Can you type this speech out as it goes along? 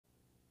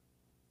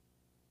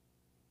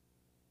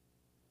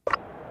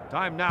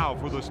Time now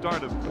for the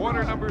start of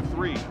quarter number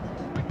 3.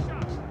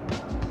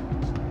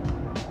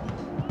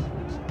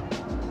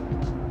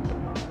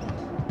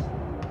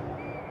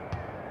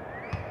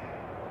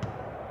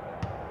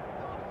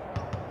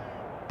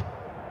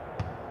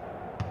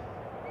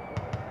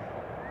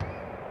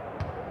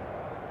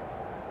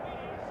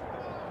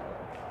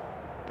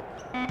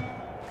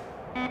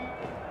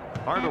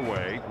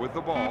 Hardaway with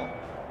the ball.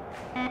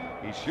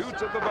 He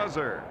shoots at the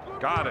buzzer.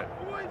 Got it.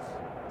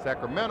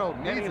 Sacramento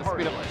needs to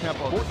speed up the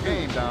tempo of the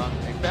game, Don.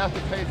 A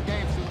faster-paced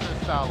game suits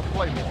their style of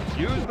play more.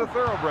 Use the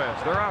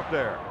thoroughbreds. They're out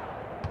there.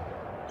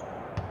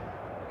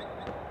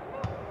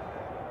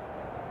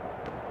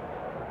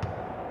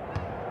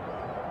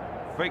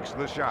 Fakes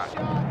the shot.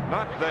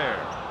 Not there.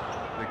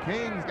 The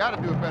Kings got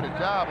to do a better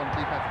job on the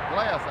defensive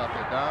glass out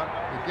there, Don.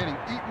 They're getting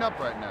eaten up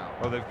right now.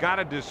 Well, they've got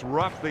to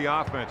disrupt the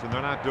offense, and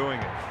they're not doing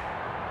it.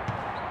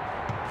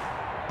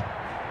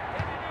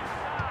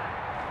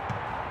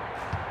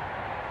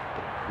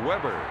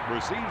 Weber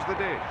receives the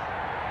dish.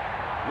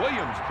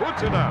 Williams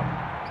puts it up.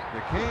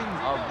 The Kings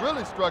are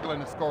really struggling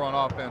to score on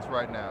offense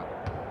right now.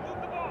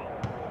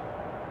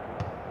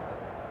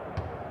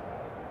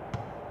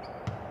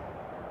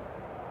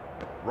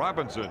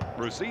 Robinson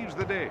receives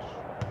the dish.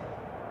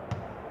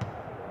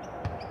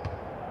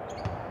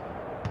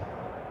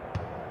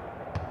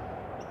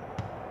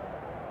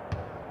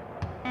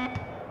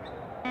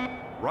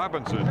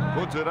 Robinson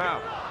puts it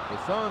out. The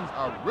Suns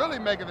are really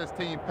making this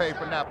team pay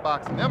for not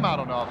boxing them out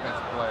on the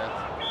offensive glass.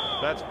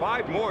 That's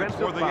 5 boards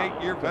for the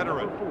 8-year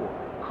veteran.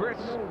 Chris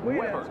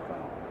Weber.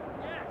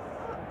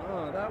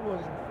 That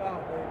wasn't a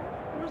foul, baby.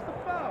 Where's the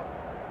foul?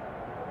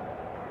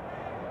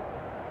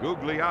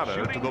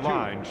 Gugliotta to the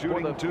line,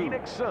 shooting for the 2.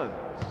 Phoenix Suns,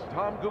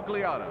 Tom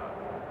Gugliotta.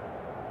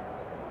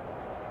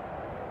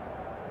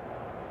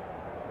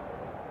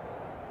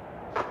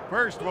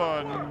 First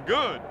one,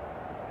 good.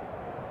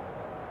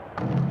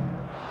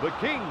 The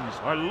Kings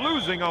are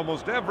losing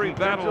almost every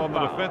battle on the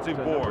defensive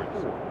boards.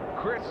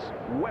 Chris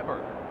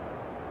Weber.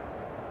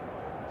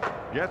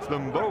 Gets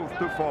them both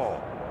to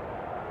fall.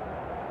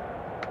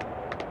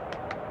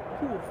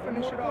 Cool,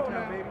 finish it off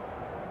now, baby.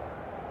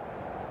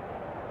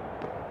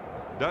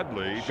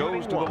 Dudley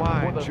goes to the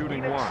line,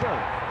 shooting 1.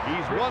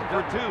 He's 1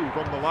 for 2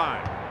 from the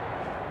line.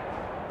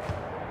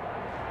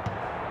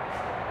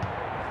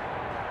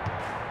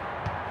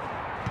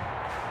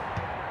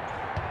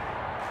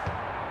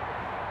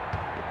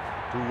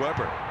 To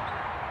Weber.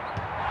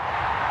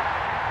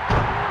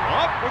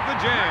 Up with the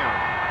jam.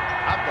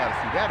 I've got to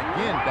see that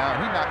again, Don.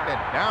 He knocked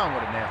that down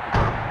with a nasty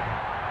ball.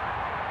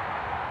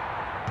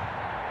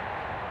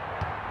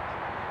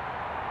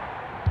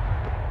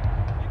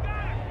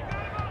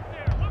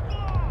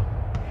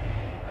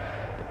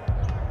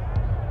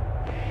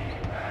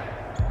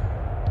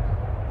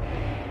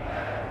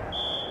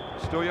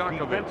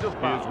 Stojakovic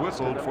is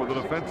whistled for the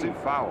defensive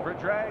foul.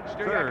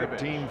 Third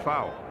team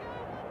foul.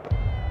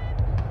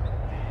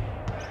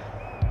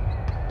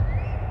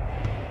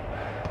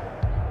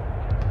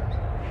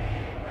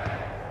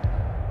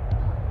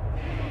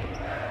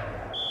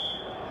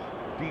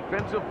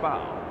 Defensive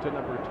foul to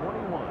number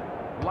 21,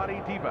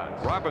 Vlade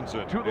Divac.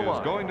 Robinson to the is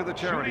line. going to the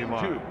charity Shooting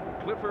line. 2,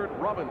 Clifford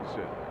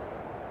Robinson.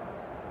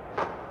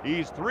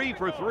 He's 3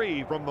 for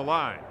 3 from the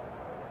line.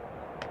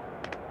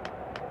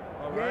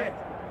 All right.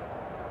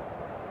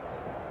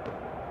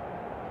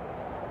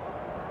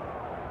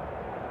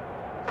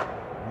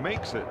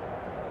 Makes it.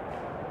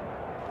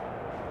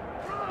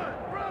 Run.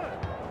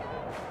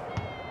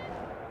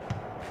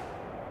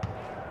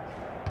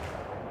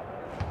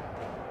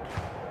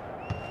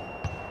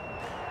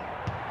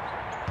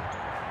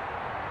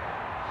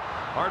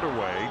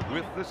 Hardaway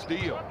with the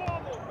steal.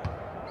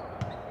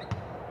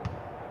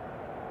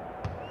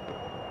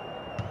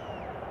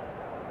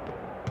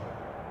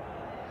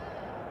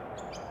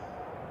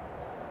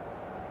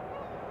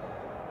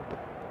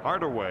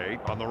 Hardaway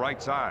on the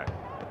right side.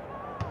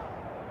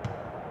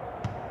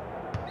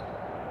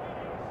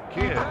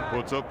 Kidd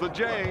puts up the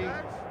J.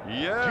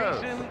 Yes.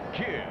 Jason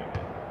Kidd.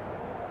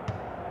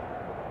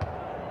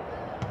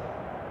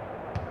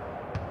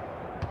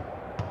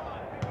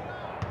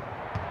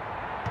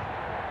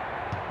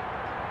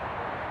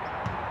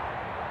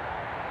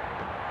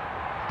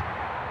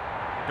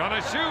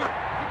 Gonna shoot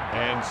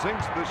and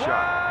sinks the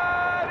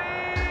shot.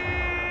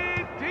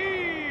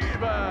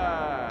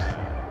 Divac.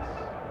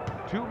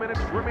 2 minutes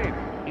remaining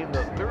in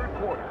the 3rd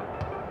quarter.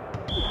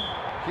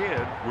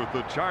 Kidd with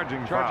the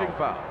charging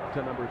foul.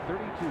 To number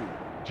 32,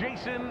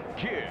 Jason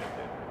Kidd.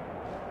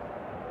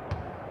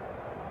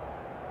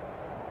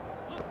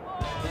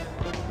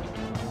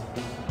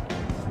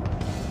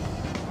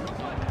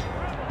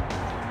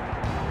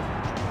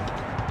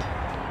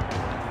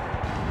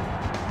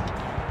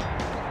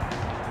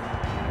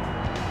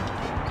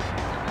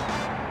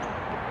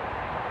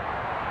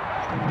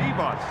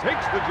 Divac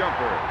takes the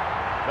jumper.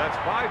 That's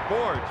 5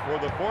 boards for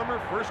the former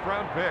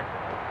first-round pick.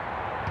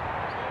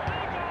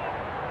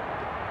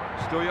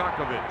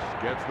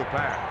 Stojakovic gets the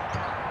pass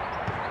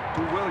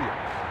to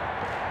Williams.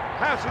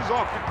 Passes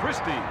off to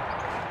Christie.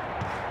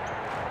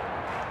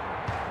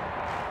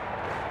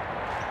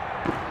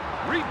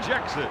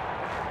 rejects it.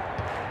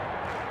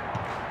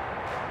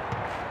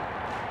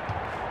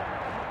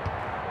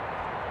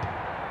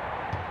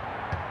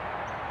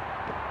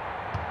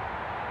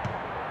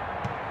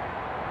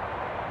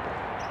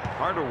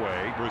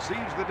 Hardaway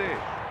receives the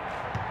dish.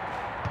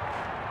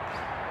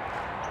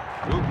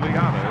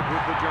 Gugliotta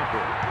with the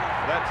jumper.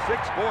 That's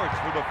 6 points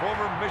for the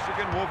former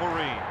Michigan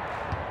Wolverine.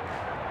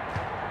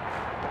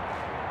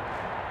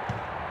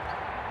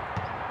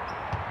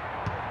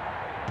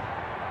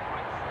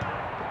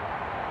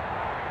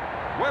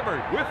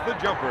 Weber with the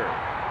jumper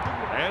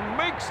and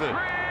makes it.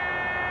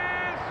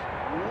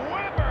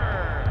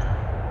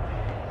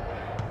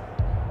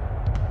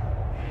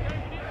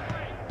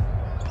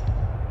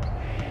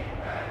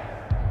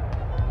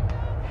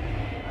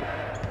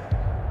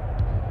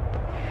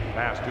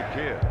 Pass to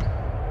Kidd.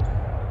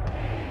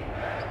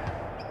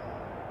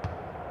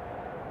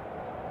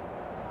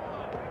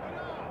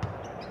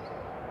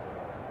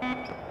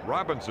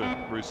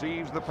 Robinson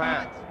receives the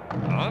pass.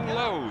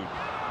 Unloads.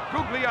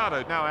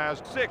 Gugliotta now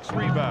has 6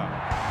 rebounds.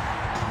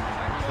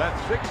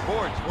 That's 6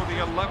 points for the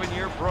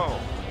 11-year pro.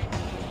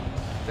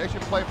 They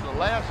should play for the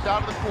last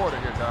shot of the quarter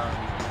here, Don.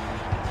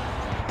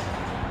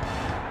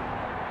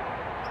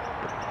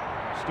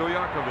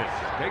 Stojakovic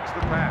takes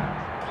the pass.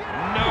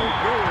 No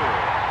good.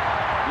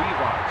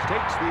 Levi's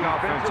takes the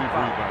offensive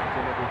rebound.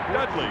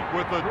 Dudley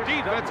with the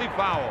defensive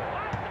foul.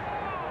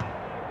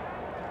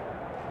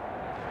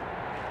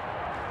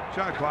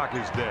 Shot clock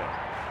is dead.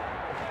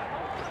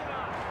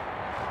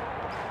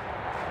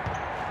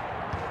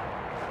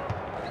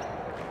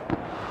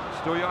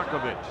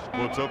 Stojakovic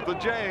puts up the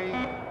J.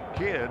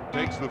 Kidd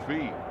takes the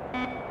feed.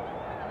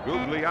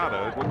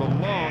 Gugliotta with the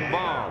long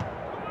bomb.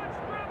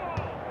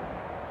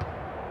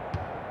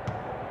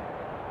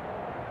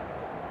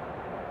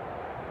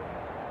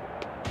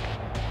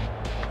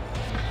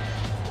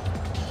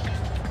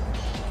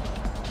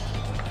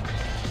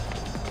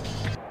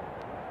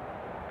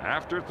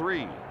 After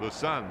 3, the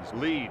Suns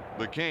lead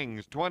the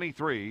Kings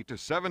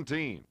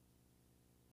 23-17.